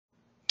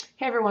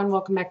Hey everyone,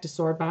 welcome back to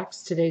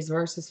Swordbox. Today's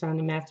verse is found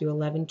in Matthew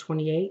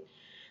 11:28.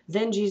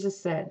 Then Jesus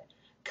said,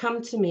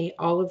 "Come to me,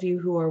 all of you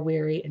who are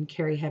weary and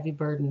carry heavy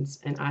burdens,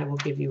 and I will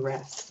give you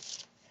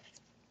rest."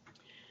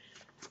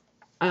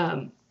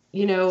 I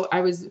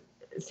was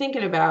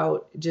thinking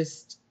about,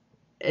 just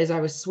as I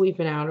was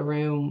sweeping out a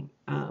room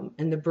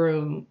and the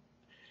broom,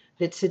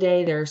 that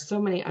today there are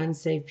so many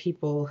unsaved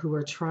people who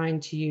are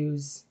trying to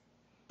use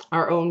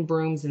our own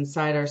brooms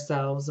inside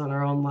ourselves on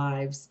our own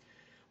lives.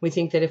 We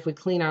think that if we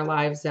clean our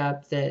lives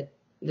up, that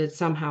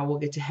somehow we'll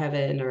get to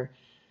heaven. Or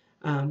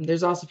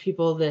there's also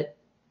people that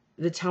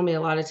tell me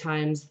a lot of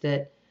times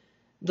that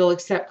they'll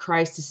accept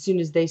Christ as soon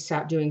as they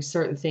stop doing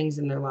certain things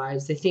in their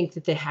lives. They think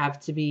that they have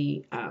to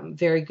be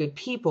very good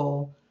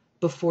people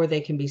before they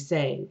can be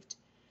saved.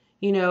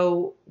 You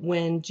know,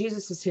 when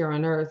Jesus was here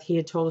on earth, he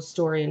had told a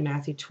story in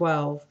Matthew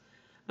 12,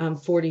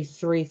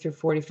 43 through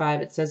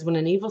 45. It says, "When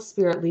an evil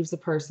spirit leaves a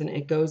person,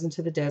 it goes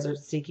into the desert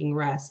seeking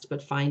rest,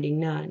 but finding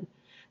none.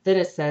 Then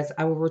it says,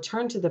 I will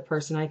return to the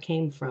person I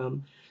came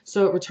from.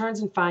 So it returns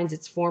and finds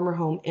its former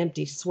home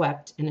empty,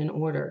 swept, and in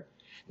order.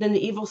 Then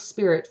the evil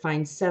spirit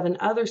finds 7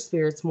 other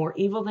spirits more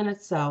evil than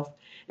itself,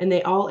 and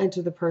they all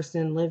enter the person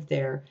and live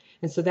there.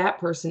 And so that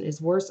person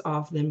is worse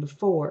off than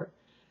before.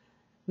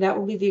 That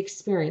will be the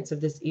experience of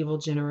this evil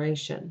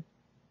generation."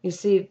 You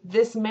see,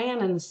 this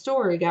man in the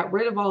story got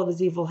rid of all of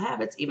his evil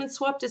habits, even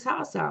swept his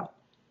house out.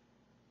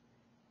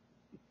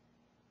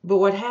 But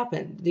what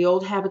happened? The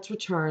old habits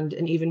returned,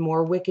 and even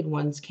more wicked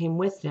ones came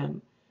with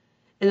them.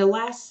 And the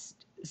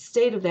last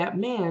state of that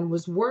man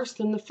was worse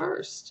than the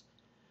first.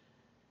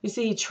 You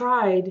see, he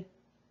tried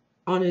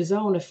on his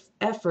own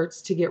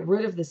efforts to get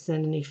rid of the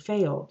sin, and he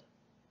failed.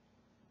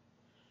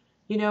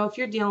 You know, if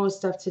you're dealing with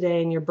stuff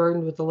today and you're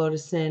burdened with the load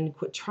of sin,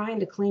 quit trying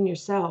to clean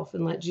yourself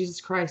and let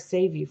Jesus Christ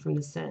save you from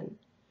the sin.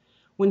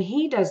 When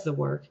he does the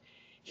work,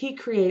 he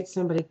creates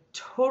somebody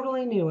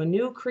totally new, a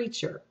new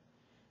creature.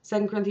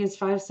 2 Corinthians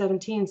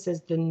 5:17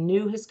 says, "The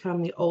new has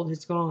come, the old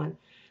has gone."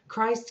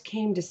 Christ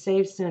came to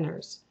save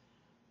sinners.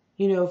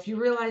 You know, if you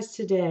realize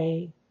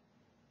today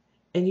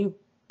and you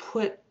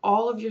put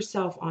all of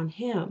yourself on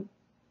him,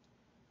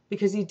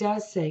 because he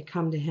does say,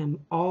 "Come to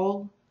him,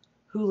 all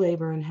who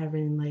labor and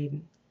heavy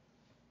laden,"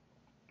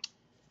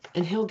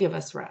 and he'll give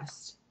us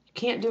rest. You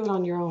can't do it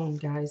on your own,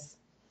 guys.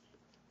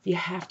 You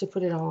have to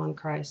put it all on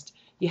Christ.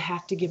 You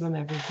have to give him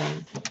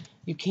everything.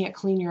 You can't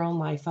clean your own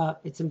life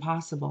up. It's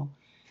impossible.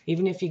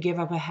 Even if you give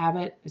up a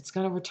habit, it's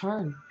going to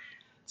return.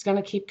 It's going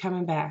to keep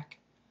coming back,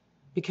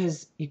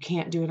 because you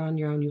can't do it on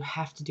your own. You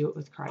have to do it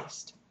with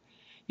Christ.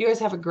 You guys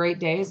have a great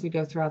day as we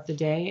go throughout the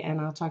day,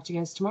 and I'll talk to you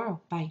guys tomorrow.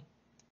 Bye.